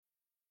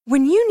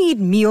When you need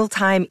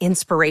mealtime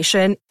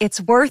inspiration,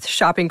 it's worth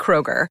shopping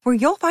Kroger, where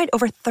you'll find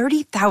over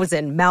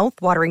 30,000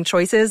 mouth-watering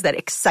choices that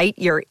excite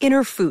your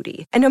inner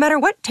foodie. And no matter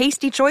what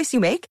tasty choice you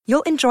make,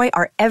 you'll enjoy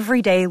our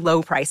everyday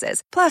low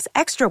prices, plus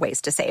extra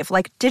ways to save,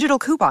 like digital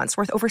coupons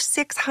worth over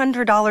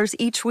 $600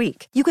 each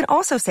week. You can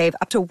also save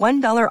up to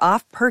 $1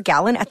 off per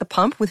gallon at the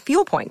pump with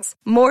fuel points.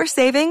 More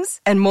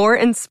savings and more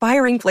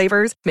inspiring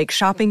flavors make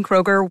shopping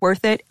Kroger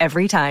worth it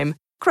every time.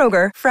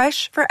 Kroger,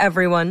 fresh for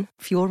everyone.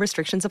 Fuel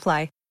restrictions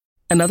apply.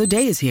 Another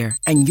day is here,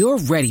 and you're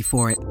ready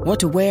for it. What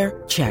to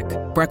wear? Check.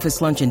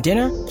 Breakfast, lunch, and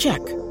dinner? Check.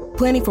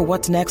 Planning for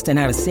what's next and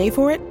how to save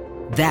for it?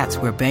 That's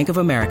where Bank of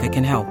America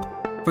can help.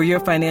 For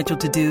your financial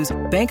to-dos,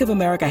 Bank of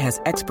America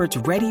has experts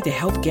ready to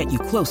help get you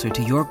closer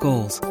to your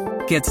goals.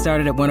 Get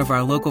started at one of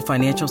our local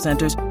financial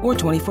centers or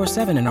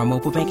 24/7 in our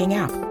mobile banking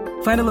app.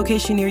 Find a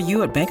location near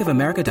you at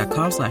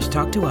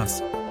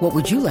bankofamerica.com/talktous. What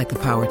would you like the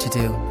power to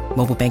do?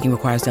 Mobile banking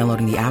requires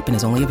downloading the app and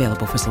is only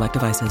available for select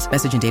devices.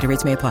 Message and data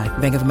rates may apply.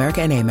 Bank of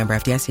America NA, member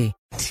FDIC.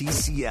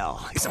 TCL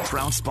is a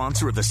proud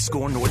sponsor of the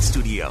Score North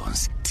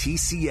Studios.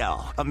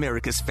 TCL,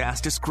 America's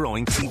fastest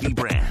growing TV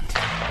brand.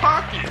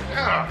 Hockey,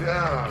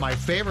 yeah. My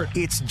favorite.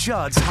 It's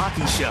Judd's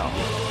Hockey Show.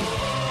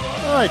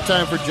 All right,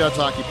 time for Judd's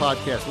Hockey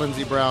Podcast.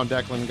 Lindsey Brown,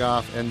 Declan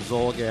Goff, and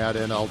Zulgad.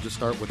 And I'll just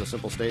start with a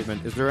simple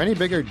statement. Is there any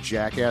bigger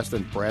jackass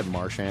than Brad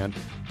Marchand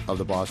of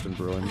the Boston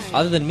Bruins?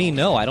 Other than me,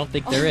 no. I don't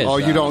think there is. Oh,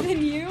 you don't.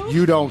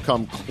 You don't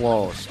come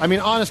close. I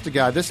mean, honest to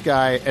God, this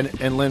guy,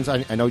 and Linz,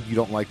 I know you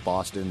don't like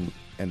Boston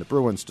and the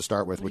Bruins to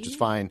start with, which is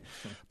fine.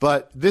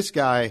 But this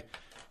guy,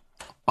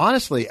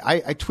 honestly,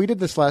 I tweeted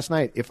this last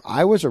night. If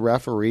I was a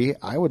referee,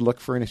 I would look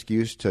for an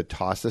excuse to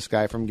toss this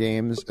guy from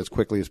games as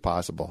quickly as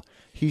possible.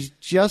 He's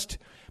just...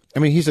 I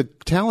mean, he's a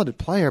talented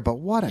player, but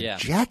what a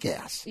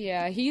jackass.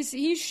 Yeah, he's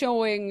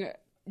showing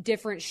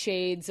different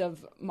shades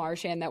of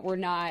Marchand that we're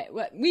not...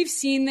 We've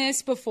seen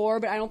this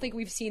before, but I don't think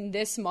we've seen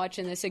this much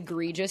and this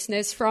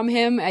egregiousness from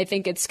him. I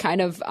think it's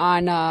kind of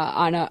on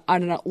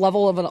a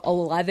level of an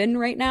 11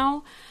 right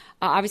now.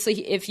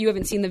 Obviously, if you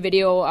haven't seen the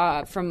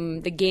video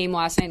from the game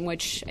last night, in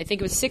which I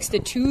think it was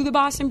 6-2, the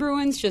Boston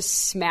Bruins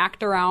just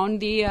smacked around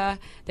the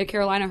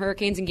Carolina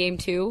Hurricanes in Game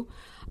 2.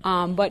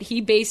 But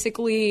he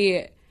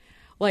basically...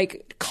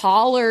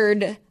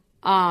 collared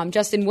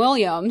Justin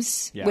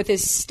Williams with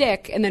his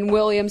stick, and then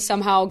Williams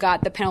somehow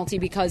got the penalty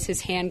because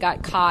his hand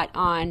got caught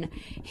on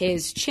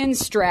his chin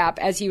strap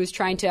as he was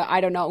trying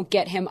to,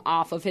 get him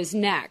off of his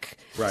neck.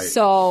 Right.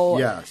 So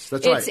yes,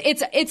 that's right.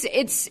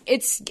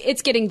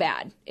 It's getting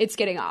bad. It's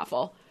getting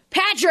awful.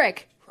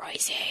 Patrick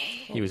Royce.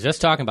 He was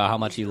just talking about how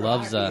much he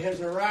loves.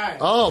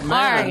 Oh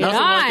man,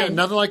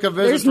 nothing like a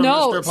visit There's from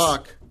notes. Mr.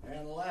 Puck.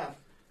 And left.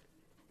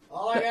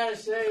 All I gotta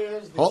say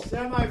is the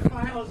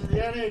semifinals of the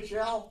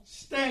NHL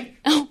stink.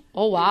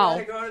 Oh wow!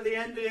 You gotta go to the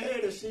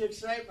NBA to see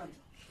excitement.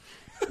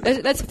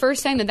 That's the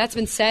first time that's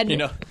been said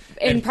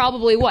in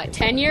probably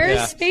 10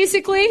 years,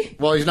 basically.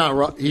 Well, he's not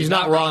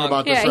wrong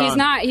about this. Yeah, he's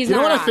not. You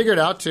know what I figured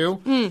out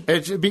too?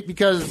 It's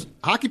because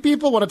hockey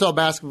people want to tell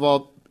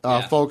basketball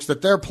folks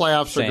that their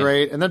playoffs are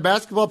great, and then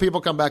basketball people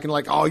come back and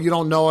you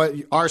don't know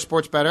it. Our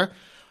sport's better.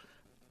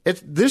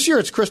 This year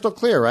it's crystal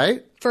clear,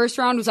 right? First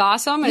round was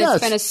awesome, and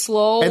it's been a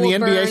slow burn the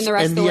rest of the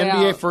way And the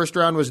NBA first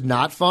round was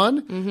not fun,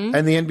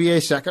 and the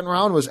NBA second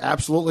round was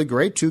absolutely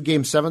great. 2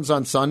 Game 7s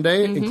on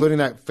Sunday, including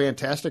that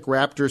fantastic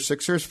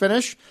Raptors-Sixers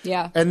finish.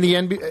 Yeah. And the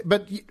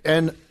NBA,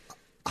 and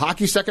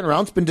hockey second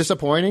round's been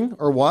disappointing,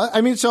 or what?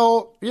 I mean,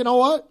 so you know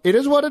what? It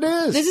is what it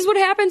is. This is what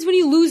happens when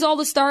you lose all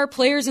the star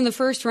players in the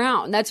first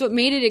round. That's what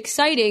made it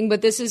exciting,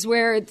 but this is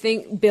where I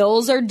think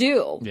bills are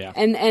due. Yeah.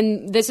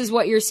 And this is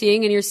what you're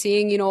seeing, and you're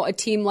seeing, a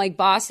team like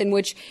Boston,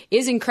 which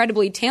is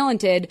incredibly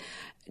talented,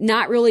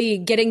 not really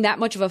getting that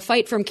much of a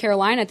fight from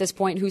Carolina at this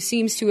point, who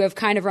seems to have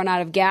kind of run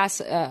out of gas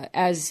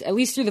as at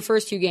least through the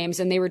first 2 games,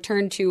 and they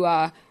return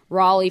to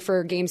Raleigh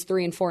for games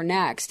 3 and 4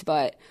 next.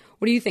 But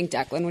what do you think,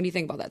 Declan? What do you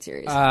think about that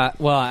series? Well,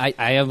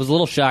 I was a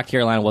little shocked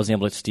Carolina wasn't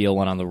able to steal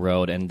one on the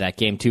road, and that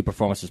Game 2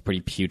 performance was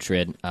pretty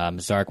putrid.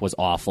 Zark was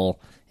awful,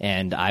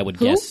 and I would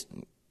guess...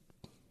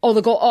 Oh,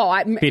 the goal.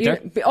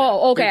 Peter?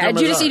 Okay.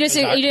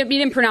 You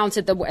didn't pronounce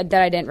it that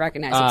I didn't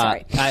recognize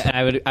it.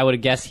 Sorry. I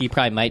would guess he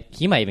might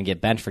even get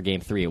benched for Game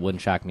 3. It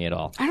wouldn't shock me at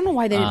all. I don't know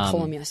why they didn't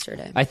pull him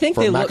yesterday. I think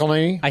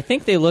McElhinney? I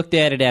think they looked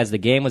at it as the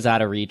game was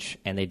out of reach,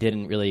 and they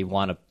didn't really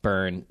want to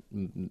burn,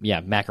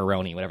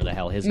 Macaroni, whatever the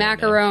hell his name is.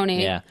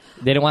 Macaroni. Yeah,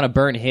 they didn't want to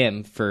burn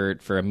him for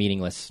a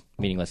meaningless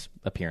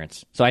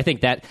appearance. So I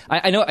think that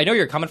I know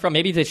you're coming from.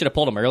 Maybe they should have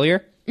pulled him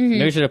earlier. Maybe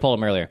they should have pulled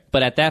him earlier.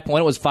 But at that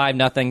point, it was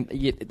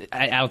 5-0.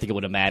 I don't think it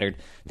would have mattered.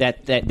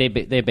 That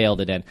they bailed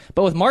it in.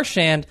 But with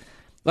Marchand,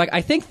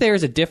 I think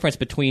there's a difference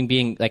between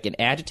being an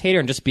agitator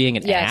and just being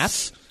an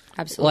ass.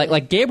 Absolutely.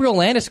 Like Gabriel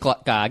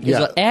Landeskog is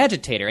an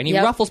agitator, and he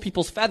ruffles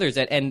people's feathers,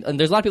 and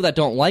there's a lot of people that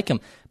don't like him.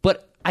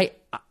 But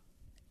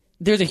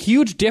there's a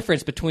huge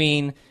difference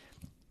between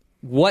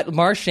what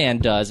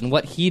Marchand does and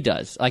what he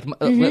does.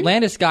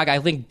 Landeskog, I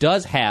think,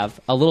 does have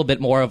a little bit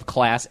more of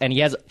class, and he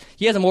has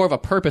more of a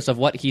purpose of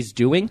what he's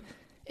doing.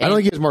 I don't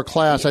think he has more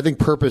class. I think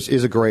purpose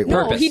is a great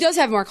word. No, he does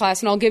have more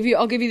class, and I'll give you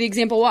the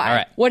example why. All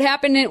right. What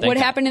happened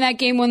in that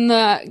game when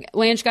the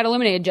Lange got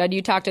eliminated, Judd?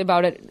 You talked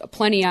about it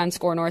plenty on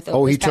Score North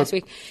this past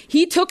week.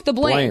 He took the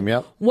blame.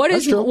 Yep. What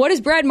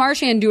is Brad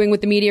Marchand doing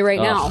with the media right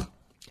now?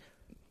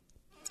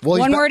 Well,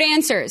 one word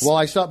answers. Well,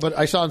 I saw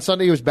on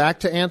Sunday he was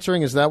back to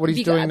answering. Is that what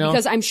he's doing now?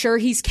 Because I'm sure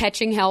he's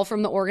catching hell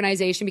from the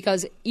organization,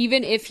 because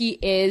even if he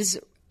is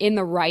in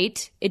the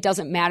right, it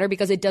doesn't matter,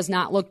 because it does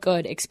not look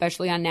good,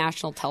 especially on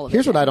national television.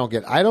 Here's what I don't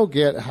get. I don't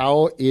get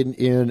how in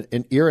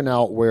an ear and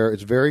out where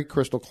it's very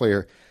crystal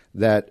clear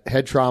that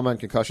head trauma and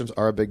concussions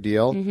are a big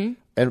deal. Mm-hmm.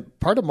 And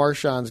part of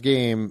Marchand's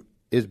game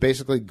is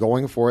basically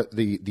going for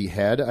the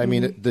head. I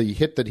mean, the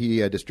hit that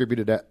he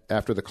distributed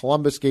after the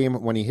Columbus game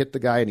when he hit the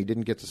guy and he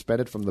didn't get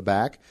suspended from the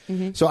back.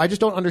 Mm-hmm. So I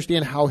just don't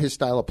understand how his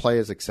style of play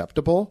is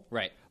acceptable.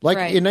 Right. Like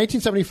in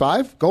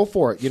 1975, go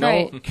for it. You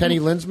know, Kenny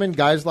Linsman,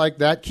 guys like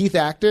that, Keith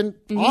Acton,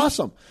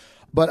 awesome.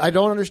 But I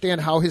don't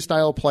understand how his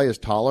style of play is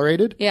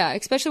tolerated. Yeah,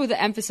 especially with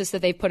the emphasis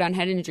that they've put on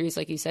head injuries,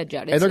 like you said,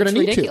 Judd. And they're going to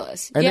need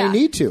ridiculous. to. And they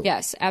need to.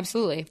 Yes,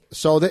 absolutely.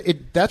 So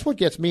that's what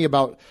gets me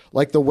about,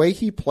 like, the way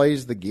he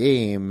plays the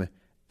game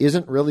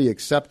isn't really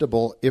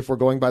acceptable if we're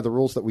going by the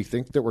rules that we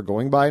think that we're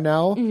going by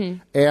now. Mm-hmm.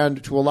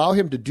 And to allow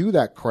him to do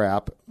that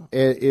crap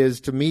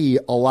is, to me,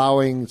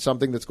 allowing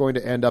something that's going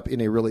to end up in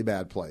a really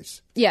bad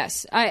place.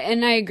 Yes, I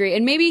agree.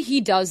 And maybe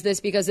he does this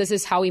because this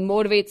is how he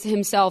motivates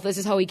himself. This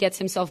is how he gets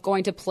himself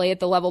going to play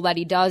at the level that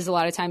he does. A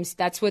lot of times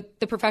that's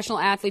what the professional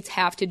athletes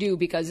have to do,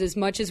 because as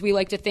much as we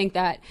like to think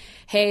that,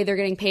 hey, they're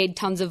getting paid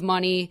tons of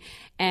money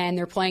and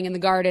they're playing in the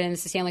Garden and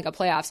it's the Stanley Cup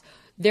playoffs,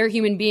 they're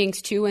human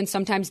beings too, and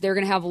sometimes they're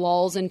going to have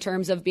lulls in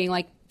terms of being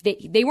like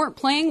they weren't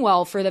playing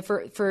well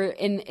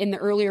in the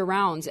earlier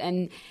rounds,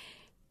 and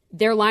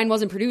their line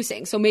wasn't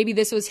producing. So maybe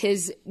this was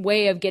his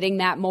way of getting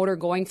that motor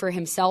going for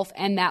himself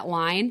and that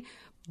line.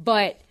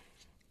 But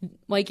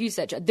like you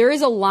said, there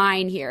is a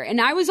line here, and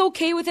I was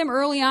okay with him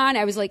early on.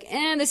 I was like,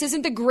 this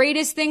isn't the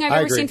greatest thing I've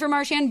ever seen from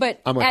Marchand. But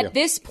at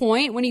this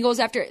point, when he goes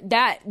after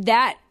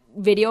that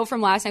video from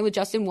last night with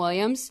Justin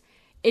Williams,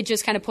 it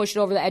just kind of pushed it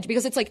over the edge,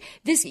 because it's like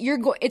this.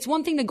 It's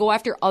one thing to go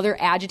after other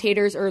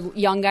agitators or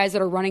young guys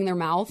that are running their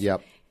mouth.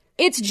 Yep.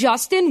 It's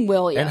Justin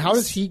Williams. And how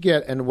does he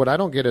get? And what I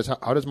don't get is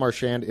how does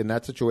Marchand in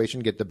that situation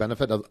get the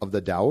benefit of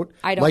the doubt?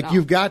 I don't know.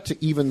 You've got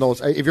to even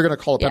those. If you're going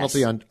to call a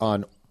penalty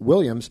on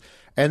Williams,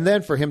 and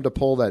then for him to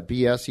pull that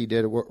BS he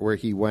did where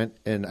he went,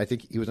 and I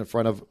think he was in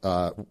front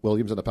of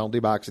Williams in the penalty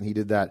box, and he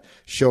did that,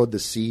 showed the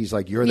C's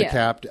like you're the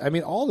captain. I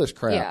mean, all this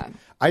crap. Yeah.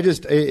 I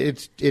just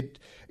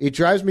it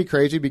drives me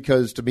crazy,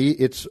 because to me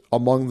it's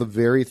among the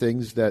very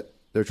things that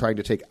they're trying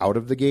to take out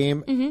of the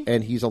game,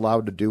 and he's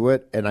allowed to do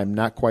it, and I'm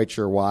not quite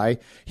sure why.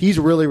 He's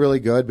really, really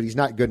good, but he's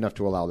not good enough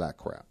to allow that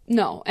crap.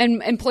 No,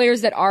 and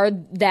players that are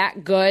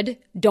that good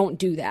don't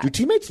do that. Do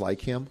teammates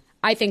like him?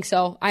 I think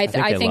so. I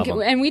think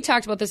love him. and we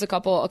talked about this a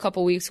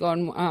couple weeks ago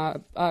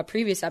on a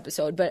previous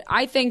episode, but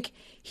I think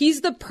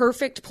he's the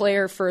perfect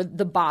player for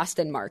the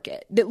Boston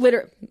market.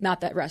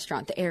 Not that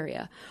restaurant, the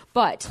area.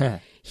 But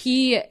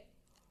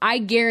I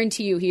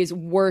guarantee you he is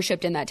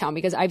worshipped in that town,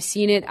 because I've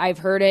seen it, I've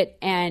heard it,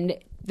 and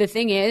the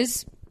thing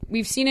is,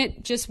 we've seen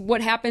it just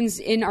what happens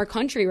in our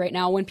country right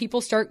now when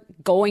people start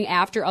going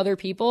after other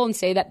people and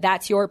say that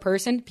that's your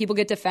person. People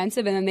get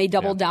defensive, and then they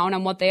double down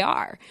on what they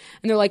are.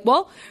 And they're like,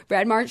 well,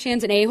 Brad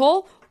Marchand's an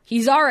a-hole.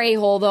 He's our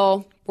a-hole,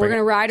 though. We're going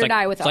to ride or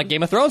die with him. It's like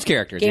Game of Thrones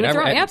characters. Game of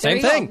Thrones, yep,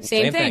 same thing.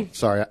 Same thing.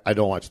 Sorry, I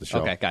don't watch the show.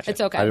 Okay, gotcha. It's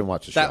okay. I didn't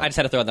watch the show. I just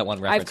had to throw in that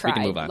one reference. I've cried we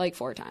can move on. like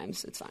 4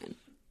 times. It's fine.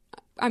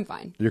 I'm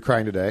fine. You're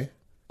crying today?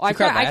 Well, I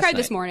cried cried last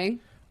this night. morning.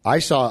 I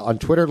saw on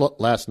Twitter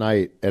last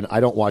night, and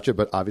I don't watch it,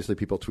 but obviously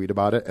people tweet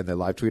about it, and they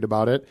live tweet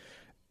about it.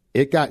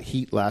 It got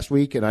heat last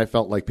week, and I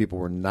felt like people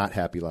were not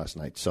happy last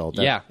night. So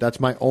that's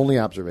my only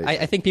observation.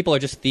 I think people are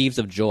just thieves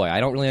of joy. I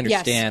don't really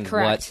understand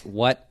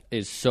what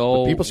is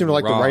so People seem to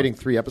like wrong. the writing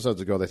 3 episodes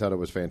ago. They thought it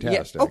was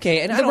fantastic. Yeah,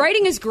 okay, and The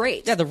writing is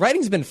great. Yeah, the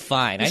writing's been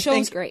fine. The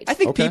show's great. I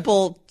think Okay.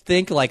 people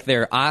think like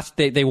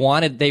they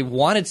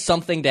wanted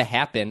something to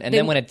happen, and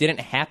then when it didn't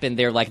happen,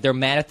 they're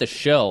mad at the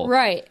show.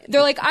 Right.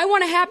 They're like, I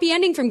want a happy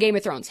ending from Game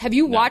of Thrones. Have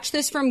you watched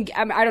this from,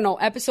 I don't know,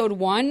 episode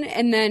 1?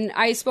 And then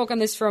I spoke on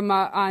this from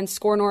on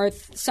Score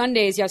North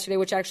Sundays yesterday,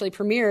 which actually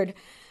premiered.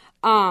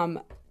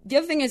 The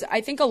other thing is,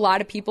 I think a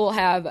lot of people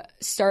have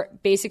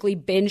basically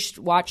binged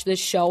watched this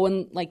show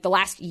in like the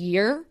last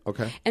year.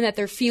 Okay. And that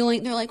they're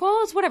like, well,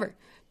 it's whatever.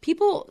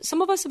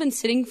 Some of us have been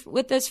sitting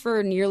with this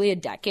for nearly a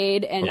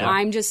decade, and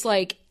I'm just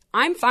like,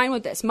 I'm fine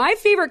with this. My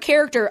favorite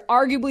character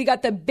arguably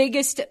got the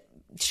biggest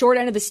short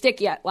end of the stick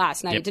yet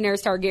last night,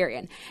 Daenerys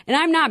Targaryen. And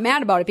I'm not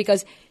mad about it,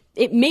 because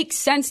it makes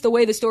sense the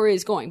way the story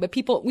is going. But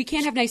we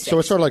can't have nice things. So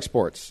it's sort of like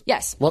sports.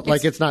 Yes.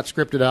 Like it's not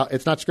scripted out.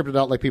 It's not scripted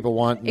out like people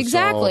want.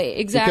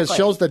 Exactly. Because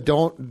shows that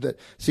don't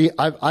see,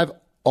 I've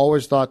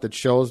always thought that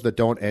shows that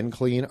don't end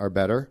clean are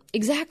better.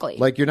 Exactly.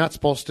 Like you're not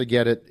supposed to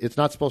get it. It's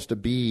not supposed to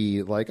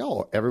be like,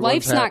 oh, everyone's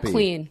Life's happy. not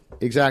clean.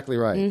 Exactly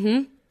right.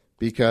 Mm-hmm.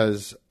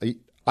 Because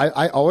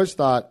I always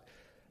thought,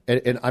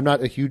 and I'm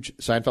not a huge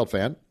Seinfeld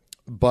fan,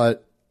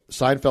 but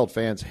Seinfeld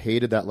fans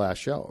hated that last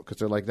show because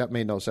they're like, that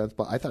made no sense,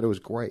 but I thought it was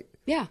great.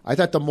 Yeah. I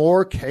thought the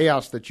more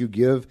chaos that you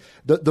give,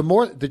 the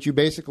more that you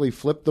basically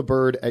flip the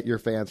bird at your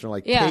fans and are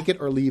like, take it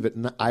or leave it.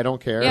 I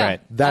don't care. Yeah,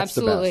 Right. That's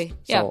absolutely. the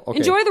best. Yeah. So, okay.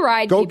 Enjoy the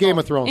ride. Go people. Game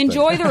of Thrones.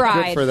 Enjoy the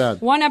ride. Good for them.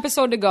 One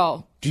episode to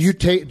go. Do you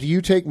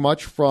take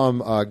much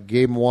from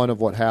Game 1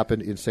 of what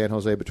happened in San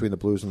Jose between the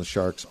Blues and the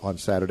Sharks on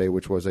Saturday,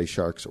 which was a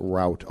Sharks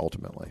rout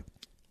ultimately?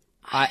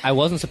 I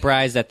wasn't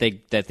surprised that they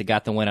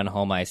got the win on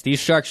home ice. These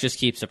Sharks just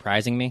keep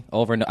surprising me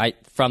over and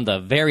from the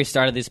very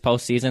start of this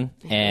postseason,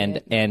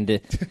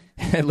 and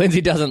Lindsay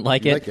doesn't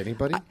like it. Like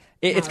anybody?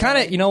 It's kind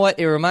of, you know what?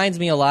 It reminds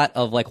me a lot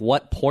of like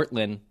what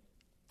Portland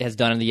has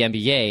done in the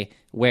NBA,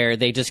 where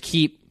they just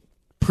keep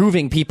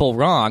proving people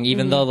wrong,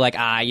 even though like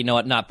you know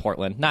what? Not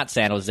Portland, not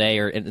San Jose,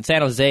 or in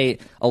San Jose,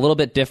 a little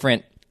bit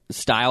different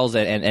styles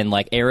and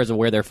like eras of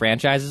where their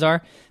franchises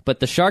are. But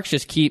the Sharks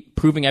just keep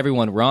proving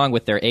everyone wrong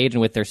with their age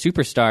and with their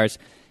superstars.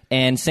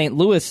 And St.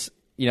 Louis,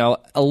 you know,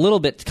 a little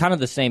bit kind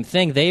of the same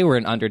thing. They were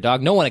an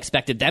underdog. No one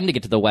expected them to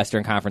get to the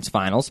Western Conference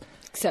Finals.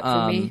 Except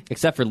for me.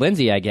 Except for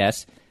Lindsay, I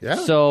guess. Yeah.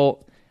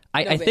 So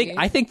I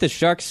biggie. think the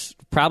Sharks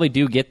probably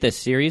do get this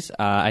series.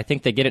 I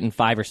think they get it in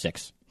 5 or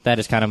 6. That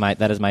is my I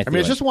feeling. mean,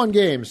 it's just one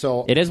game,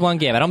 so It is one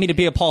game. I don't mean to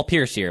be a Paul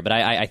Pierce here, but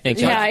I think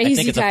I think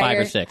easy it's a 5 or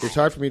tiger. 6. it's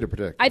hard for me to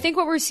predict. I think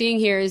what we're seeing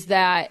here is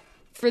that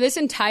for this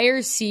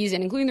entire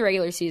season, including the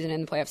regular season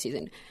and the playoff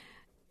season,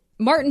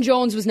 Martin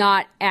Jones was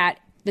not at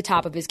the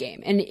top of his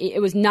game, and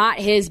it was not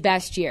his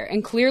best year.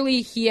 And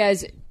clearly he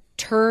has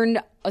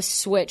turned a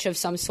switch of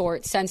some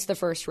sort since the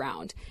first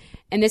round.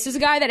 And this is a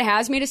guy that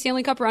has made a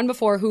Stanley Cup run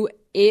before who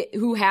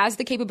has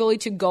the capability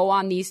to go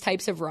on these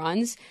types of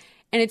runs.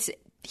 And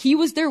he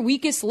was their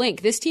weakest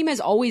link. This team has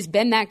always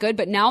been that good,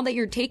 but now that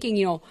you're taking,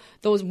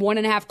 those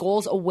 1.5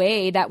 goals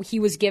away that he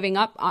was giving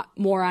up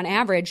more on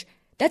average,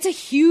 that's a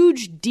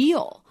huge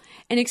deal.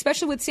 And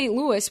especially with St.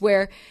 Louis,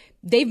 where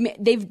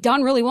they've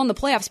done really well in the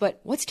playoffs,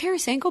 but what's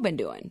Tarasenko been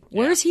doing?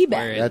 Where's he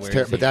been?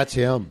 But that's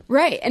him.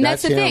 Right, and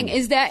that's the him. thing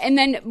is that, and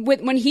then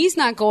when he's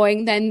not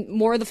going, then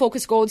more of the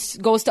focus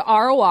goes to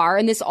ROR,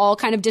 and this all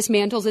kind of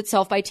dismantles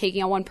itself by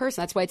taking on one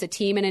person. That's why it's a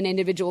team and an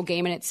individual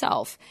game in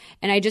itself.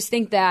 And I just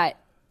think that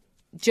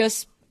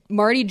just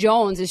Marty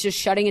Jones is just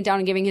shutting it down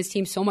and giving his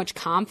team so much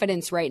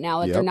confidence right now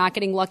that they're not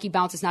getting lucky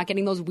bounces, not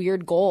getting those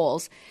weird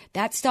goals.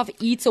 That stuff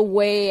eats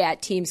away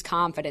at teams'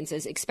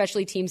 confidences,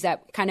 especially teams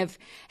that kind of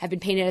have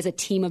been painted as a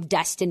team of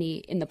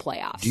destiny in the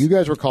playoffs. Do you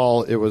guys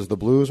recall it was the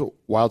Blues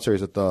Wild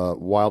series at the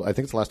Wild? I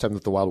think it's the last time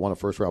that the Wild won a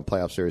first round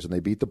playoff series, and they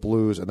beat the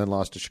Blues and then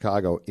lost to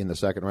Chicago in the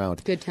second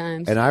round. Good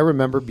times. And I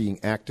remember being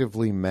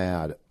actively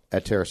mad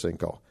at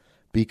Tarasenko,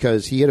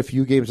 because he had a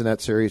few games in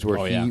that series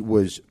where he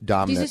was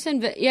dominant. He's just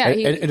and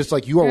it's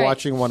like you are right.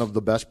 watching one of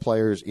the best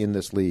players in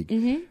this league.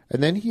 Mm-hmm.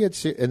 And then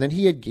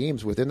he had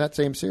games within that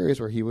same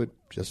series where he would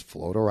just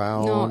float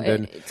around.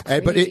 It's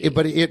crazy.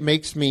 But it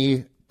makes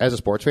me, as a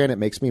sports fan, it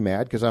makes me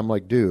mad because I'm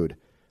like, dude,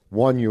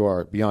 1, you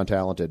are beyond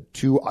talented.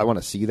 2, I want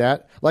to see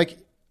that. Like,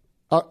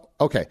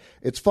 okay,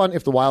 it's fun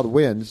if the Wild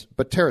wins,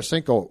 but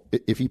Tarasenko,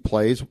 if he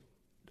plays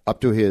up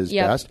to his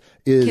best,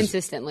 is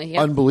consistently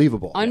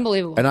unbelievable.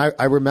 Unbelievable. And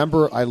I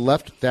remember I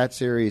left that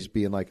series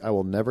being like, I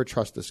will never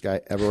trust this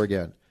guy ever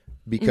again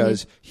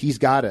because he's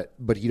got it,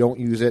 but he don't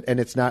use it.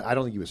 And it's not, I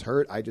don't think he was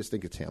hurt. I just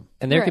think it's him.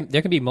 And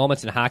there can be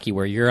moments in hockey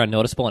where you're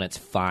unnoticeable and it's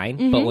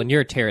fine, but when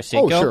you're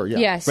Tarasenko, Oh, sure, yeah.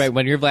 Yes. right,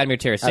 when you're Vladimir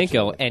Tarasenko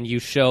Absolutely. and you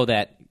show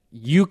that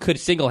you could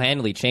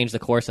single-handedly change the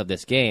course of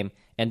this game,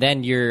 and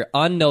then you're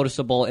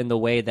unnoticeable in the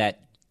way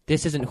that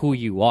this isn't who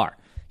you are.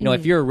 You know,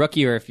 if you're a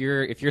rookie or if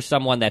you're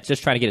someone that's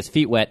just trying to get his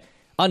feet wet,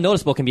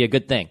 unnoticeable can be a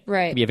good thing.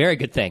 Right. It can be a very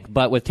good thing.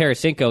 But with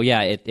Tarasenko,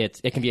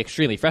 it can be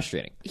extremely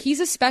frustrating.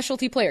 He's a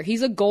specialty player.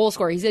 He's a goal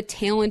scorer. He's a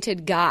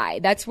talented guy.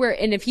 That's where,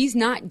 and if he's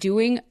not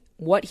doing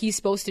what he's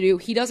supposed to do,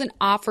 he doesn't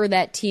offer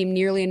that team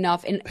nearly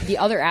enough in the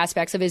other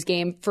aspects of his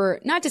game, for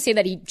not to say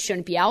that he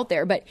shouldn't be out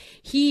there, but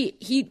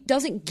he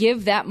doesn't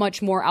give that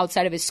much more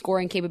outside of his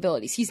scoring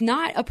capabilities. He's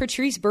not a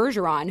Patrice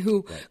Bergeron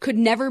who could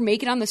never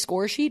make it on the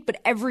score sheet, but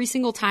every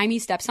single time he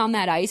steps on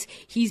that ice,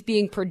 he's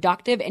being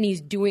productive and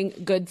he's doing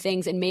good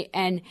things,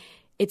 and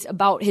it's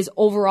about his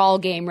overall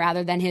game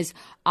rather than his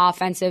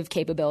offensive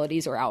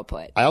capabilities or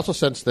output. I also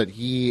sense that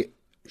he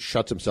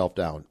shuts himself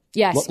down.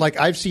 Yes. Like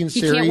I've seen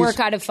He series. can't work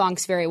out of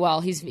funks very well.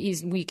 He's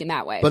weak in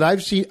that way. But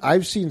I've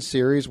seen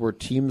series where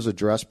teams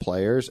address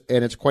players,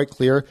 and it's quite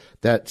clear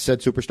that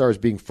said superstar is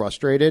being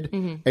frustrated,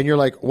 and you're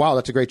like, wow,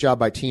 that's a great job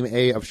by Team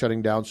A of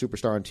shutting down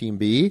superstar on Team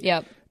B.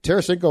 Yep.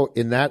 Tarasenko,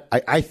 in that,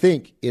 I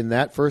think in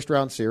that first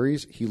round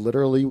series, he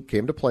literally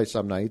came to play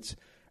some nights,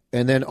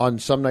 and then on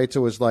some nights it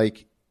was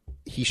like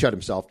he shut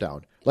himself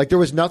down. Like there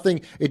was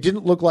nothing. It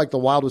didn't look like the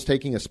Wild was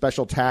taking a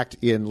special tact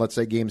in, let's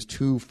say, games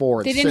 2, 4,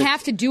 and 6. They didn't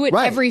have to do it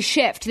every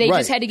shift. They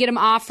just had to get him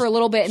off for a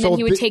little bit, and then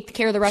he would take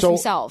care of the rest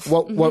himself.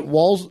 What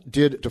Walls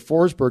did to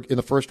Forsberg in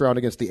the first round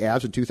against the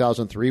Avs in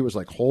 2003 was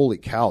like, holy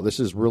cow, this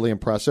is really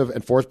impressive.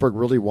 And Forsberg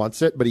really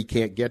wants it, but he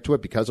can't get to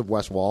it because of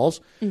Wes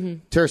Walls.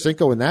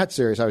 Tarasenko in that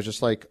series, I was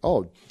just like,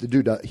 oh, the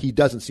dude, he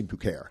doesn't seem to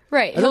care.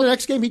 Right. And then the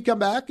next game he'd come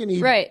back and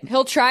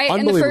he'll try it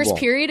in the first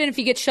period, and if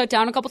he gets shut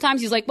down a couple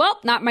times, he's like, well,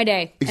 not my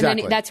day. Exactly. And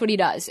then that's what he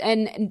does.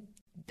 And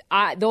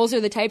those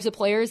are the types of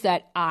players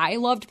that I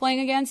loved playing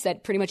against,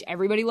 that pretty much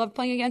everybody loved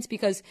playing against,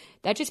 because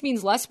that just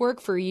means less work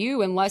for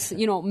you and less,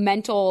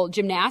 mental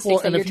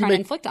gymnastics that you're trying to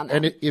inflict on them.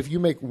 And if you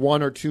make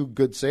 1 or 2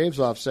 good saves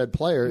off said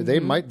player, they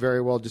might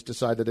very well just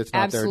decide that it's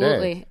not their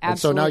day. And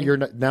so now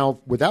now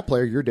with that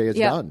player, your day is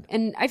done.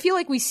 And I feel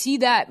like we see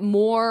that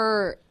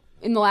more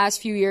in the last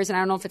few years, and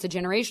I don't know if it's a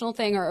generational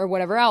thing or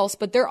whatever else,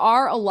 but there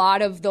are a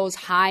lot of those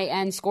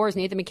high-end scorers,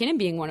 Nathan MacKinnon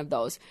being one of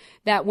those,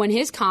 that when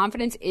his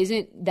confidence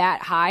isn't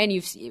that high,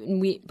 and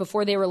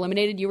before they were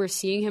eliminated, you were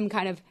seeing him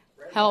kind of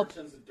help.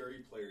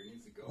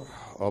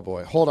 Oh,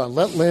 boy. Hold on.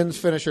 Let Linz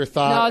finish her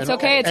thought. No, it's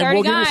okay. It's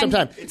already gone. Give her some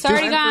time. It's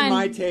already gone. For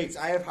my takes.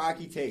 I have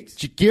hockey takes.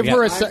 Give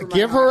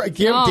her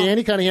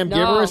Danny Cunningham, give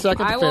her a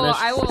second to finish.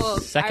 I will.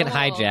 Second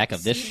hijack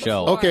of this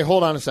show. Okay,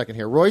 hold on a second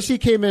here. Royce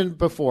came in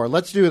before.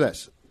 Let's do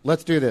this.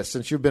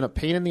 Since you've been a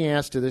pain in the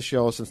ass to this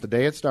show since the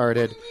day it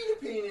started.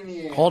 What do you mean a pain in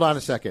the ass? Hold on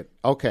a second.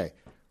 Okay.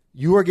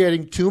 You are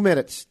getting 2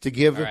 minutes to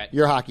give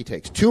your hockey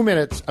takes. 2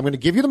 minutes. I'm going to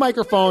give you the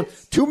microphone.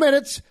 2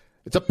 minutes.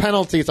 It's a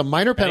penalty. It's a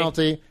minor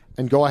penalty.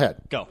 And go ahead.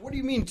 Go. What do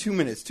you mean 2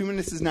 minutes? 2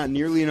 minutes is not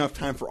nearly enough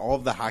time for all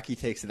of the hockey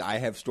takes that I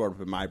have stored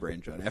up in my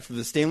brain, John. After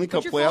the Stanley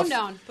Cup playoffs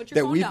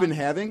that we've been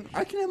having,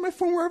 I can have my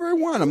phone wherever I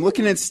want. I'm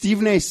looking at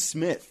Stephen A.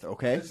 Smith,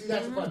 okay?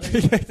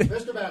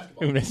 Mr.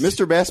 Basketball.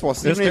 Mr. Basketball,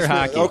 Stephen A. Smith.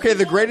 Hockey. Okay,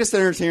 the greatest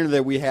entertainer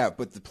that we have,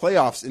 but the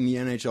playoffs in the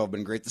NHL have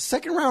been great. The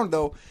second round,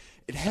 though,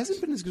 it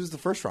hasn't been as good as the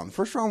first round. The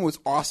first round was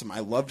awesome.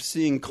 I loved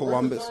seeing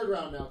Columbus. The third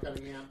round now,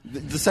 Cunningham.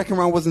 The second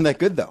round wasn't that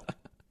good, though.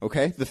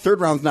 Okay? The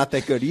third round's not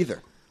that good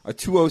either. A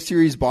 2-0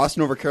 series,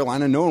 Boston over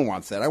Carolina, no one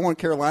wants that. I want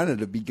Carolina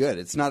to be good.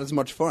 It's not as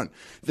much fun.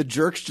 The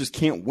Jerks just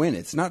can't win.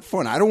 It's not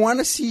fun. I don't want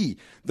to see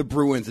the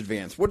Bruins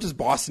advance. What does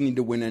Boston need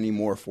to win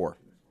anymore for?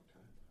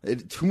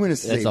 2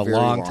 minutes is a very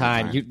long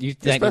time. You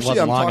think Especially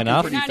it wasn't long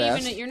enough? You're not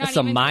It's a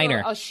even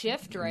minor. through a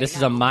shift right This now.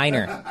 is a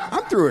minor.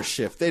 I'm through a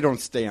shift. They don't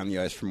stay on the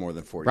ice for more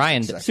than 40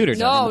 Ryan seconds. Suter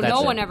does.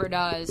 No one ever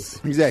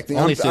does. Exactly.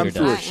 Only I'm Suter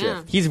through a does.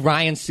 shift. He's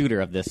Ryan Suter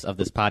of this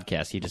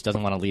podcast. He just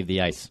doesn't want to leave the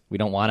ice. We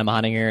don't want him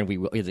on here, and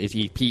What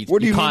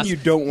do you mean you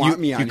don't want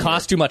me on You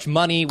cost too much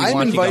money. We I'm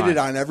want invited you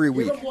gone. on every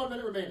week. 1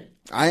 minute remaining.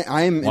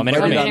 I'm 1 minute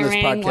invited on remaining.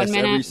 this 1 podcast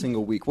minute. every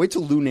single week. Wait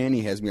till Lou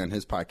Nanny has me on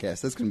his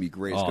podcast. That's going to be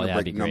great. It's Oh, going to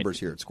that'd break be great. numbers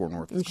here at Score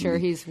North. I'm sure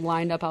he's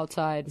lined up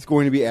outside. It's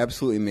going to be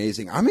absolutely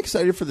amazing. I'm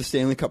excited for the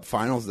Stanley Cup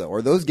Finals, though.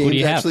 Are those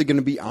games actually going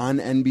to be on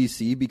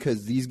NBC?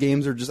 Because these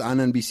games are just on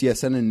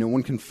NBCSN and no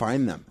one can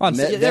find them. Well, And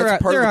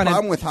that's part of the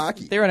problem with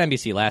hockey. They were on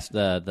NBC last.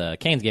 The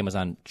Canes game was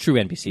on true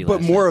NBC.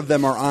 But last more night. of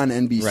them are on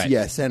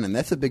NBCSN, and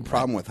that's a big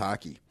problem with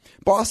hockey.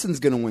 Boston's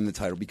going to win the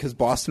title because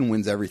Boston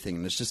wins everything,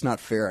 and it's just not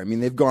fair. I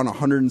mean, they've gone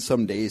 100 and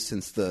some days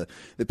since the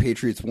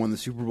Patriots won the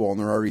Super Bowl, and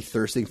they're already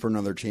thirsting for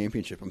another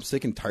championship. I'm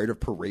sick and tired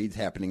of parades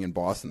happening in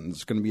Boston.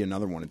 There's going to be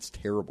another one. It's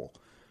terrible.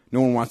 No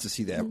one wants to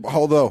see that.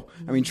 Although,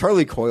 I mean,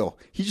 Charlie Coyle,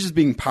 he's just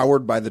being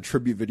powered by the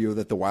tribute video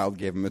that the Wild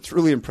gave him. It's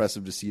really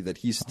impressive to see that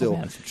he's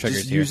still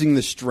just using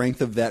the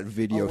strength of that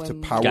video to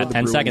power the 10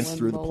 Bruins seconds.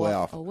 through the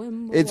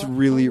playoff. It's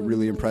really,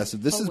 really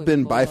impressive. This has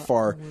been by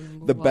far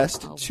the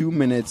best 2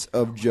 minutes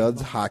of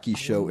Judd's Hockey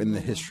Show in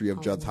the history of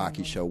Judd's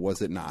Hockey Show,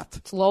 was it not?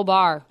 It's low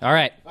bar. All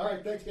right. All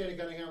right, thanks, Danny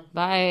Cunningham.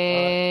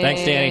 Bye.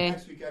 Thanks, Danny.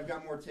 Next week I've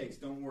got more takes.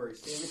 Don't worry.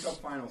 Stanley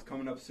Cup Finals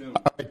coming up soon.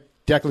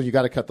 Declan, you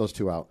got to cut those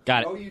two out.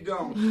 Got it. No, you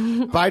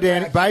don't. Bye,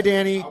 Danny. Bye,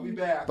 Danny. I'll be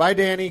back. Bye,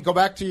 Danny. Go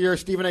back to your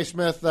Stephen A.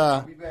 Smith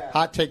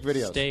hot take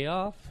videos. Stay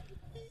off.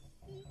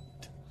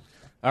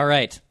 All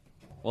right.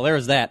 Well, there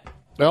was that.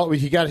 Well,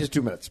 he got his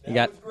 2 minutes. You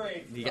got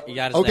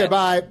his Okay, that.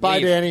 bye. Bye,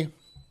 Leave. Danny.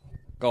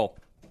 Go.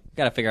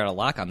 Got to figure out a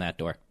lock on that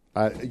door.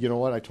 You know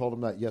what? I told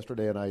him that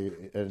yesterday,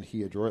 and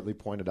he adroitly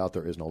pointed out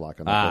there is no lock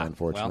on that door,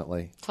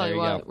 unfortunately. Tell There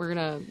you you what,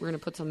 go. we're gonna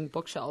put some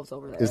bookshelves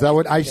over there. Is that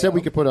what I said?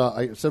 We could put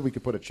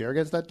a chair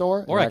against that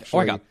door Or and like-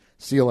 actually or like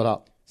seal it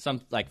up.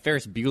 Some like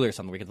Ferris Bueller or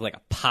something. We could like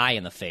a pie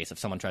in the face if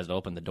someone tries to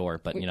open the door.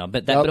 But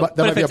but That if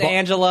might be it's a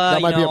Angela,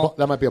 that might you know,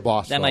 that might be a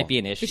boss. that though. might be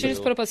an issue. We should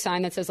just put up a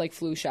sign that says like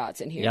flu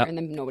shots in here, Yep. and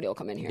then nobody will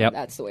come in here. Yep.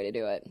 That's the way to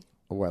do it.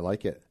 Oh, I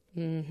like it.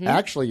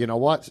 Actually, you know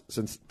what?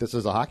 Since this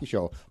is a hockey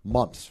show,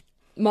 mumps.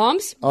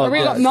 Moms? Oh, Are we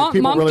yeah.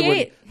 mom really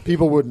gate?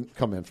 people wouldn't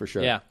come in for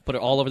sure. Yeah, put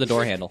it all over the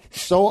door handle.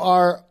 So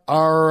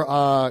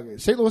our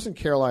St. Louis and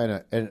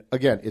Carolina, and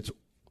again, it's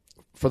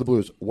for the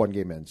Blues 1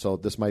 game in, so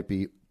this might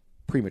be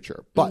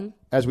premature. But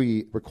as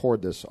we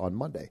record this on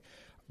Monday,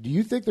 do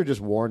you think they're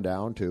just worn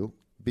down too?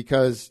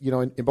 Because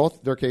in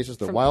both their cases,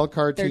 the wild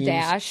card Their teams,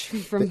 dash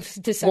from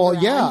December. well,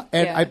 yeah, on.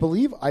 and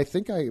I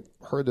think I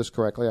heard this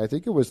correctly. I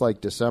think it was like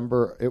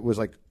December. It was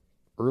like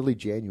early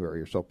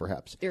January or so,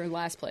 perhaps. They're in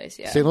last place,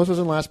 yeah. St. Louis was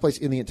in last place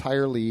in the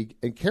entire league,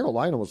 and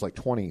Carolina was like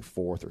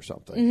 24th or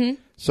something.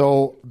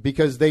 So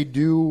because they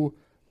do,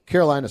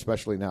 Carolina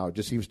especially now,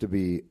 just seems to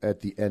be at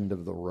the end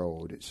of the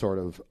road, sort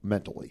of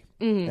mentally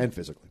and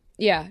physically.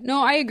 Yeah,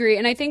 no, I agree.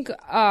 And I think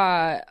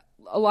a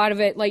lot of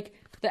it, like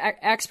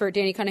the expert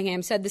Danny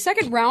Cunningham said, the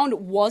second round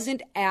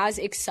wasn't as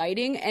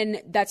exciting,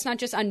 and that's not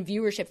just on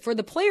viewership. For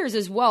the players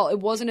as well, it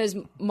wasn't as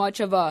much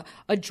of a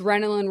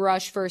adrenaline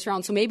rush first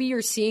round. So maybe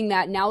you're seeing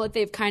that now that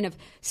they've kind of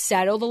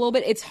settled a little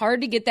bit. It's hard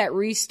to get that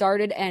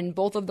restarted, and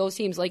both of those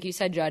teams, like you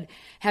said, Judd,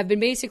 have been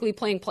basically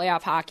playing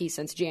playoff hockey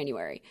since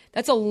January.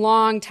 That's a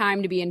long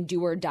time to be in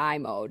do or die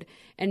mode.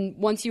 And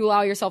once you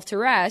allow yourself to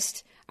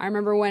rest, I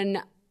remember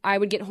when I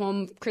would get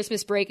home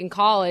Christmas break in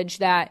college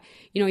that,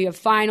 you have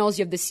finals,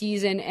 you have the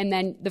season, and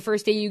then the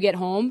first day you get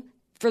home,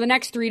 for the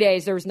next 3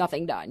 days, there was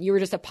nothing done. You were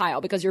just a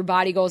pile because your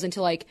body goes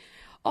into like,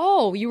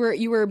 oh, you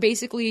were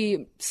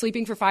basically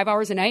sleeping for 5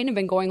 hours a night and have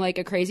been going like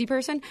a crazy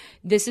person.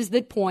 This is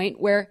the point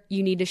where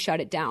you need to shut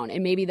it down.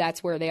 And maybe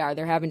that's where they are.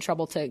 They're having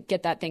trouble to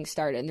get that thing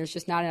started. And there's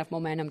just not enough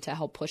momentum to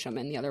help push them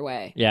in the other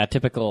way. Yeah,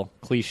 typical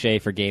cliche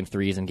for game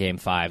 3s and game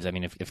 5s. I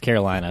mean, if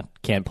Carolina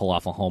can't pull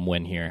off a home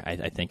win here,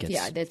 I think it's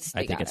it's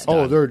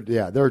done. They're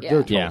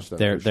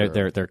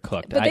toast. They're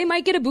cooked. But they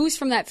might get a boost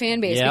from that fan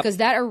base because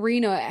that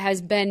arena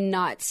has been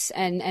nuts,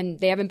 and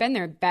they haven't been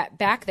there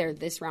back there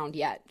this round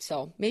yet.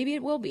 So maybe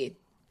it will be.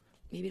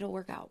 Maybe it'll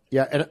work out.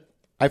 Yeah, and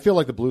I feel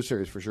like the Blue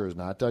Series for sure is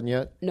not done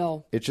yet.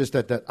 No. It's just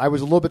that I was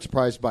a little bit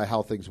surprised by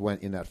how things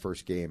went in that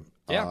first game.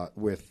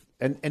 With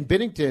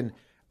Binnington,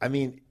 I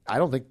mean, I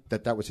don't think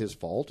that was his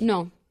fault.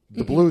 No.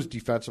 The Blues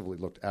defensively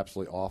looked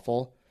absolutely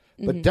awful.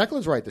 But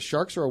Declan's right. The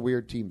Sharks are a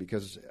weird team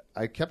because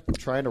I kept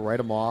trying to write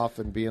them off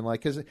and being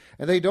like, and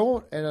they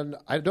don't, and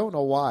I don't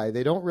know why.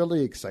 They don't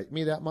really excite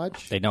me that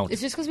much. They don't. It's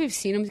just because we've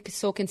seen them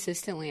so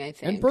consistently, I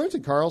think. And Burns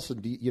and Carlson,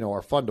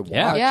 are fun to watch.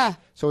 Yeah.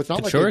 So it's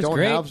not Couture like they don't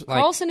great. have.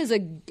 Carlson is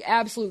an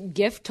absolute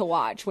gift to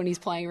watch when he's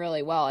playing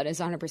really well. It is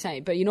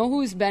 100%. But you know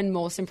who's been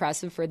most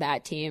impressive for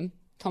that team?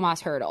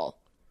 Tomas Hertl.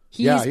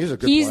 He's a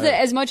good player.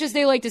 As much as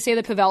they like to say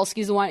that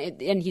Pavelski's the one,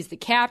 and he's the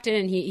captain,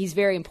 and he's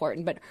very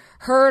important, but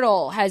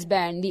Hertl has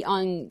been the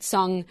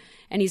unsung,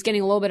 and he's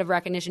getting a little bit of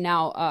recognition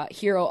now,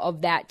 hero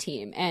of that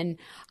team. And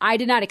I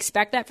did not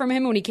expect that from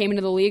him when he came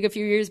into the league a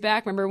few years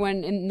back. Remember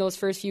when in those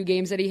first few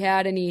games that he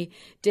had, and he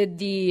did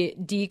the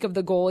deke of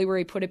the goalie where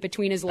he put it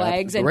between his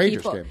legs, and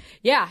Rangers people,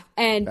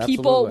 game.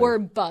 People were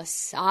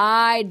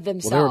beside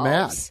themselves. Well,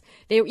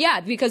 they were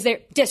mad. Because they're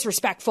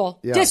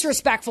disrespectful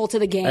to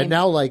the game. And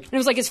now, and it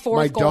was like his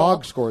fourth goal. My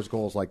dog scores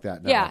goals like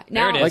that now. Yeah,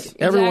 now there it is.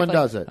 like everyone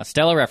does it. A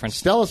Stella reference.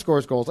 Stella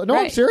scores goals. No,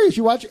 I'm serious.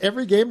 You watch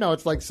every game now.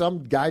 It's like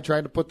some guy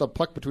trying to put the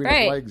puck between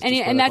his legs.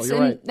 And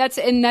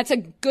that's a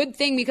good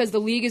thing because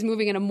the league is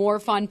moving in a more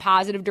fun,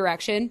 positive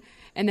direction.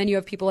 And then you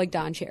have people like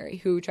Don Cherry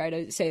who try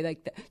to say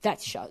like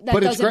that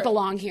doesn't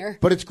belong here.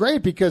 But it's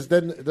great because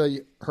then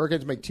the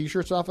Hurricanes make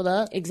T-shirts off of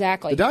that.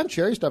 Exactly. The Don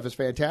Cherry stuff is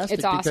fantastic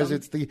it's awesome. Because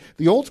it's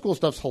the old school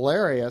stuff's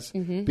hilarious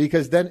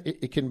because then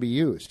it can be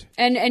used.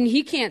 And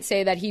he can't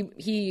say that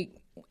he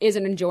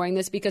isn't enjoying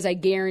this because I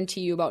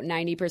guarantee you about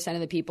 90% of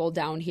the people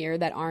down here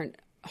that aren't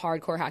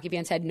hardcore hockey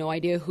fans had no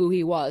idea who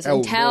he was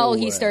until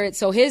he started.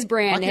 So his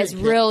brand has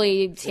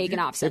really taken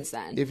off since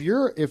then. If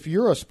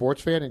you're a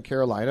sports fan in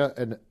Carolina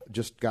and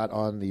just got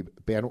on the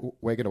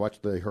bandwagon to watch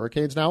the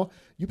Hurricanes now,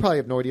 you probably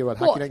have no idea what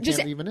Hockey Night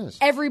Canada even is.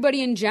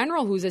 Everybody in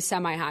general who's a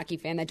semi-hockey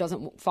fan that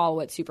doesn't follow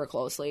it super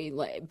closely,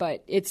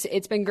 but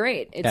it's been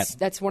great.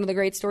 That's one of the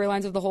great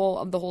storylines of the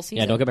whole season.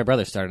 Yeah, don't get my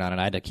brother started on it.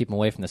 I had to keep him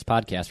away from this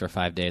podcast for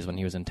 5 days when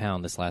he was in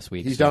town this last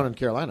week. He's down in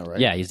Carolina, right?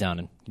 Yeah, he's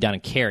down in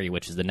Cary,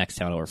 which is the next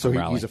town over from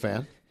Raleigh. He's a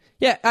fan?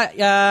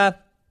 Yeah,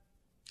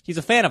 he's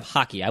a fan of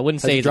hockey. I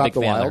wouldn't say he's a big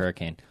fan of the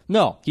Hurricane.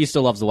 No, he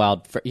still loves the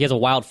Wild. He has a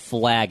Wild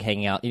flag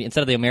hanging out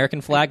instead of the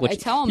American flag, which I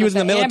tell him he was in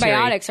the military.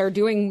 Antibiotics are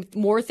doing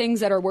more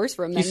things that are worse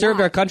for him. He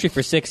served our country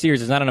for 6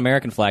 years. There's not an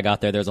American flag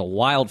out there. There's a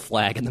Wild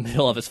flag in the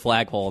middle of his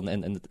flagpole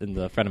in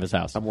the front of his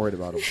house. I'm worried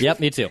about him. Yep,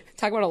 me too.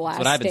 Talk about a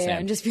last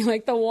stand. Just be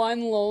like the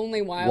one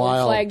lonely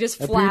wild flag just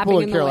and flapping people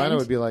in the Carolina wind.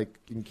 would be like,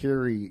 in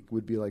Cary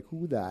would be like,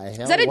 who the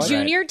hell? Is that a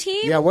junior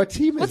team? Yeah, what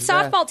team is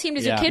that? What softball team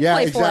does your kid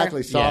play for? Yeah,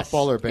 exactly.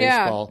 Softball or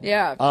baseball.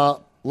 Yeah.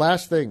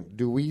 Last thing,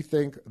 do we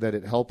think that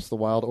it helps the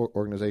Wild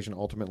organization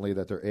ultimately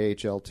that their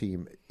AHL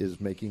team is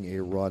making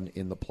a run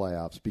in the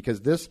playoffs? Because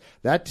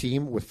that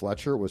team with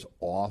Fletcher was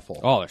awful.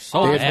 Oh, they're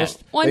so bad.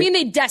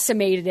 They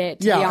decimated it,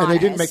 to be honest. And they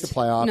didn't make the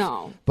playoffs.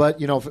 No.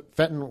 But,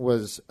 Fenton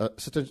was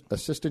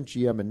assistant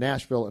GM in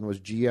Nashville and was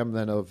GM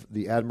then of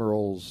the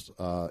Admirals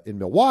in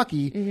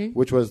Milwaukee,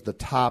 which was the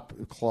top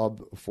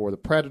club for the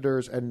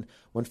Predators. And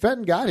when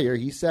Fenton got here,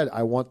 he said,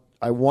 I want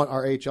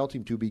our AHL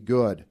team to be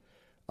good.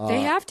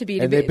 They have to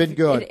be. And they've been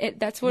good.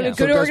 That's what a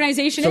good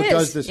organization is. So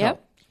does this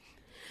help?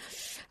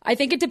 I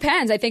think it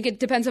depends. I think it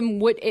depends on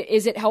what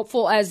is it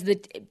helpful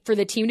for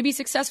the team to be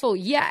successful.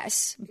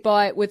 Yes,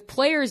 but with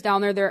players down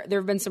there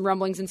have been some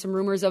rumblings and some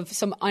rumors of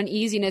some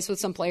uneasiness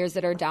with some players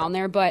that are down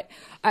there. But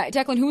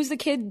Declan, who was the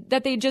kid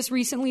that they just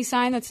recently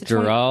signed? That's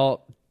the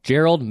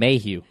Gerald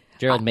Mayhew.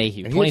 Gerald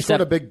Mayhew. And he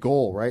scored a big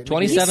goal, right?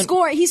 27.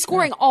 He's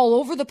scoring all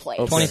over the place.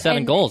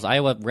 27 goals,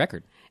 Iowa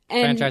record.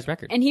 Franchise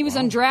record. And he was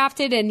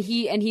undrafted, and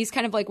he's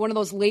kind of like one of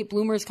those late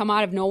bloomers come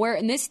out of nowhere.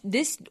 And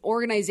this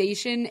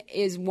organization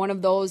is one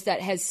of those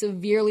that has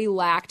severely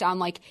lacked on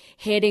like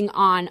hitting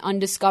on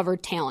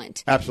undiscovered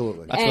talent.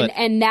 Absolutely.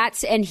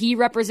 And he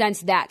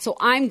represents that. So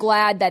I'm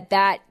glad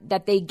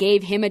that they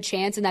gave him a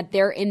chance and that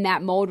they're in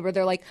that mode where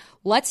they're like,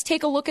 let's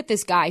take a look at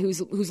this guy who's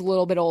a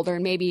little bit older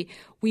and maybe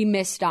we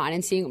missed on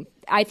and seeing.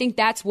 I think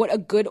that's what a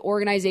good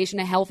organization,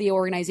 a healthy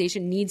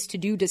organization needs to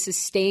do to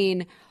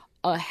sustain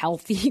a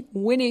healthy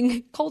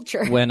winning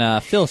culture. When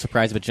Phil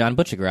surprised with John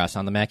Butchergrass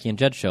on the Mackey and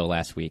Judd show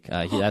last week,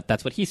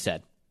 that's what he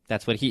said.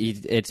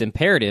 It's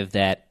imperative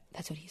that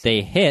that's what he said.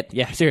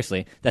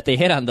 They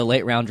hit on the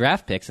late round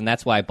draft picks, and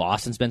that's why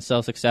Boston's been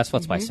so successful.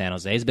 That's why San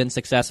Jose's been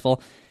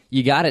successful.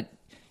 You got it.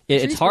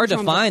 It's hard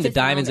to find the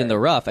diamonds in the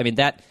rough. I mean,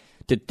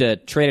 to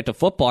trade it to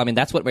football. I mean,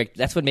 that's what made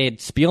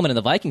Spielman and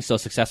the Vikings so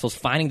successful, is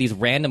finding these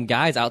random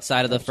guys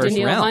outside of the first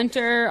Daniel round.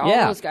 Hunter,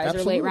 all those guys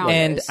are late rounders.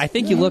 And I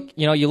think you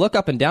look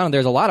up and down, and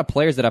there's a lot of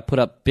players that have put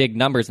up big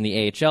numbers in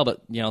the AHL,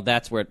 but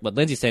that's where what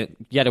Lindsay said,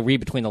 you got to read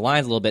between the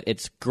lines a little bit.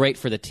 It's great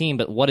for the team,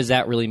 but what does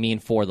that really mean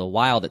for the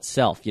Wild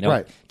itself?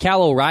 Right.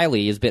 Cal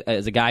O'Reilly is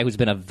a guy who's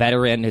been a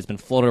veteran, has been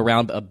floated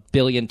around a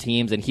billion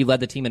teams, and he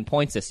led the team in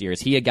points this year. Is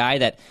he a guy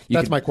that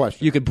my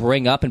question. You could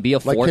bring up and be a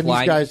fourth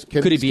line?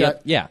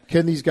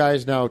 Can these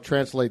guys now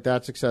translate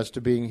that success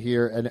to being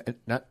here and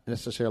not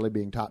necessarily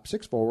being top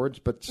six forwards,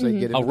 but say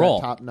get into that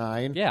top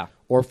nine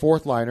or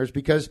fourth liners?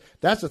 Because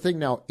that's the thing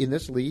now in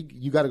this league,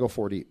 you got to go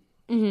 4 deep.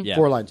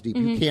 Four lines deep.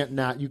 You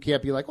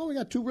can't be like, we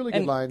got 2 really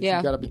good lines. You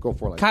got to go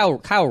 4 lines.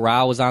 Kyle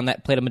Rao was on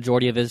that, played a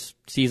majority of his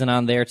season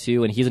on there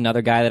too, and he's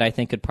another guy that I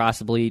think could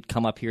possibly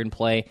come up here and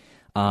play.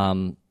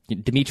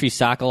 Dmitry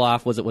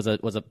Sokolov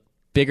was a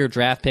bigger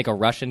draft pick, a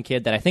Russian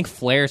kid that I think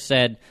Flair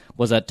said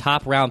was a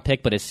top round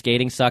pick, but his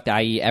skating sucked,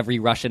 i.e. every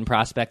Russian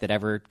prospect that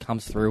ever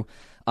comes through.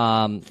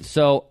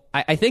 So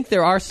I think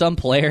there are some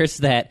players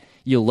that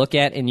you look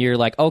at and you're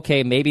like,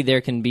 okay, maybe there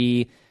can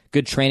be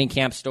good training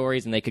camp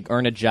stories and they could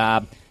earn a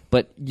job,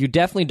 but you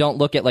definitely don't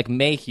look at like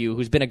Mayhew,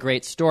 who's been a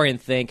great story, and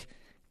think,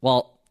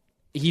 well,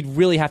 he'd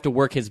really have to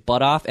work his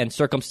butt off and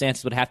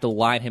circumstances would have to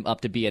line him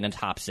up to be in a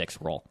top 6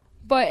 role.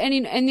 But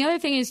and the other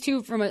thing is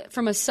too,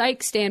 from a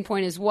psych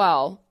standpoint as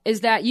well,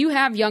 is that you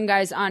have young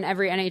guys on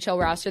every NHL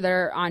roster that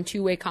are on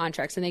 2-way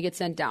contracts and they get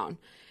sent down.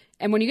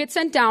 And when you get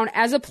sent down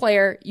as a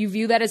player, you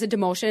view that as a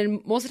demotion.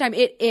 And most of the time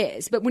it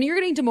is. But when you're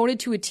getting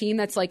demoted to a team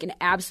that's like an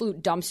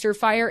absolute dumpster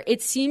fire,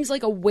 it seems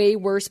like a way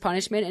worse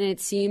punishment, and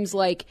it seems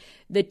like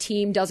the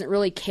team doesn't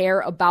really care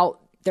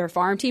about their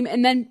farm team,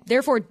 and then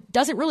therefore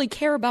doesn't really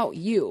care about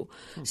you.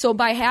 So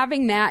by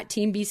having that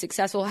team be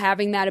successful,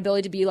 having that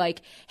ability to be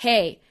like,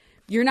 hey,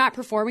 you're not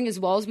performing as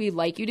well as we'd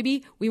like you to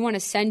be. We want to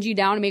send you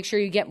down and make sure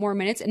you get more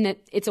minutes, and that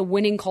it's a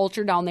winning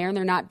culture down there, and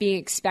they're not being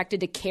expected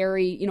to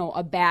carry,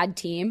 a bad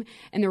team,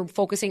 and they're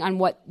focusing on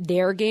what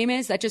their game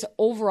is. That just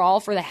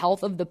overall for the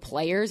health of the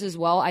players as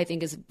well, I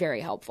think is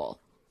very helpful.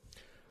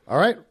 All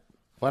right.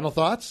 Final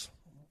thoughts?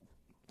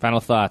 Final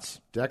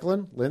thoughts.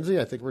 Declan, Lindsay,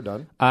 I think we're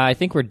done. I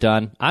think we're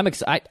done. I'm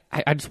excited.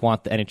 I just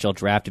want the NHL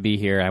draft to be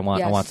here. I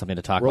want something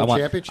to talk about. World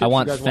Championships, I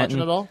want you guys Fenton.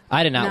 watching it all?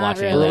 I did not watch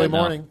it. Early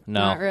morning.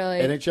 No. Not really.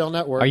 NHL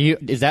Network.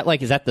 Is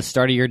that the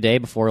start of your day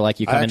before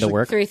you come into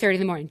work? 3:30 in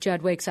the morning.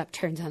 Judd wakes up,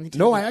 turns on the TV.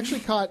 No, I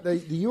actually caught the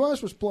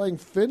U.S. was playing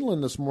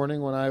Finland this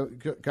morning when I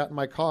got in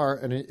my car,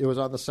 and it was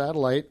on the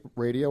satellite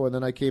radio, and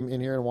then I came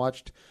in here and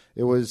watched.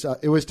 It was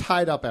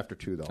tied up after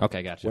 2 though.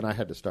 Okay, gotcha. When I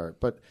had to start,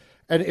 but.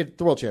 And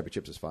the World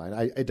Championships is fine.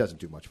 It doesn't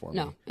do much for me.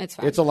 No, it's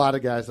fine. It's a lot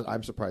of guys that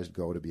I'm surprised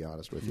go, to be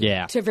honest with you.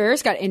 Yeah.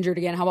 Tavares got injured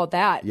again. How about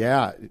that?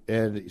 Yeah,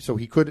 and so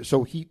he could.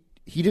 So he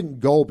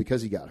didn't go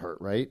because he got hurt,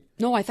 right?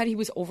 No, I thought he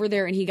was over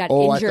there and he got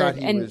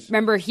injured.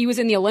 Remember, he was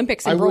in the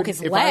Olympics and broke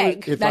his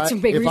leg. That's a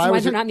big reason why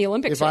they're not in the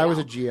Olympics. If I was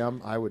a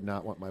GM, I would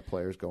not want my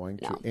players going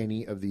to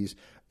any of these.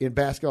 In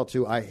basketball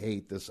too, I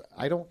hate this.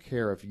 I don't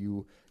care if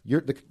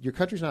your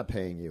country's not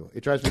paying you.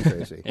 It drives me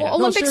crazy. Well,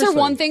 Olympics are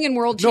one thing and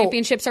World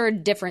Championships are a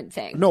different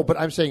thing. No, but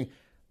I'm saying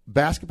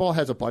basketball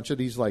has a bunch of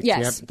these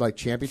championship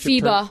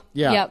FIBA.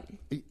 Yeah.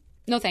 Yep.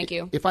 No, thank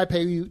you. If I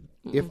pay you,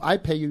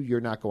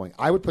 you're not going.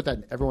 I would put that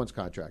in everyone's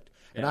contract.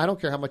 And I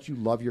don't care how much you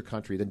love your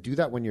country. Then do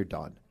that when you're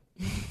done.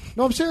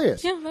 No, I'm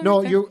serious.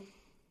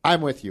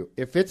 I'm with you.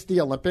 If it's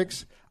the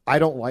Olympics, I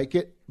don't like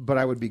it, but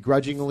I would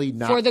begrudgingly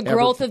not. For the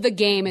growth of the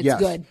game, it's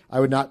good. I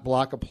would not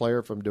block a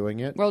player from doing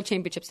it. World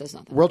Championships does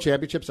nothing. World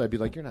Championships, I'd be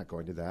like, you're not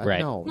going to that.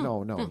 Right.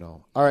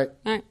 No. All right.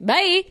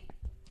 Bye.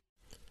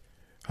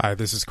 Hi,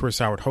 this is Chris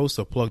Howard, host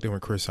of Plugged In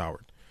with Chris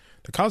Howard.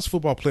 The College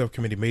Football Playoff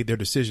Committee made their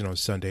decision on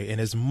Sunday, and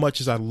as much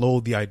as I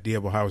loathe the idea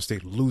of Ohio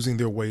State losing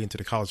their way into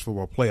the College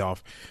Football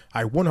Playoff,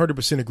 I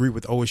 100% agree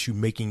with OSU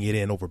making it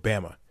in over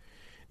Bama.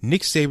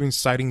 Nick Saban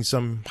citing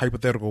some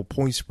hypothetical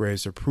point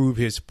spreads to prove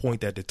his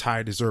point that the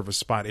Tide deserve a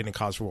spot in the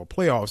College Football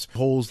Playoffs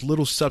holds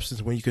little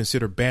substance when you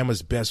consider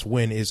Bama's best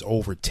win is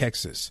over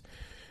Texas.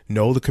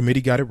 No, the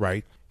committee got it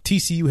right.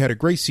 TCU had a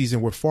great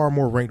season with far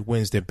more ranked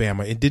wins than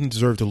Bama and didn't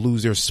deserve to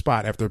lose their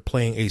spot after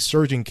playing a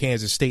surging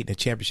Kansas State in a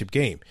championship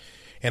game.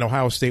 And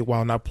Ohio State,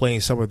 while not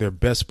playing some of their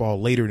best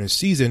ball later in the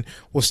season,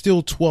 was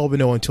still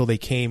 12-0 until they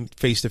came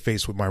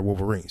face-to-face with my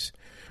Wolverines.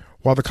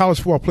 While the college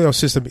football playoff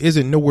system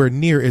isn't nowhere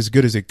near as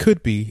good as it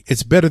could be,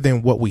 it's better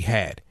than what we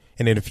had.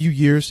 And in a few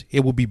years,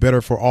 it will be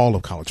better for all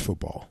of college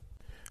football.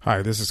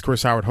 Hi, this is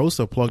Chris Howard, host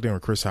of Plugged In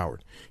with Chris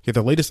Howard. Get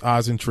the latest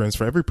odds and trends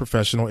for every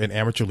professional and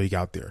amateur league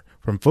out there.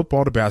 From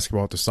football to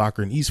basketball to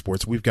soccer and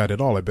esports, we've got it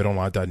all at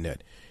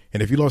BetOnline.net.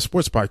 And if you love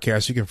sports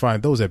podcasts, you can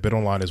find those at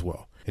BetOnline as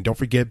well. And don't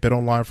forget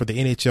BetOnline for the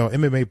NHL,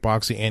 MMA,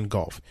 boxing, and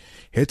golf.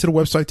 Head to the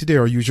website today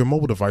or use your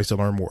mobile device to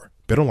learn more.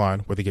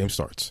 BetOnline, where the game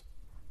starts.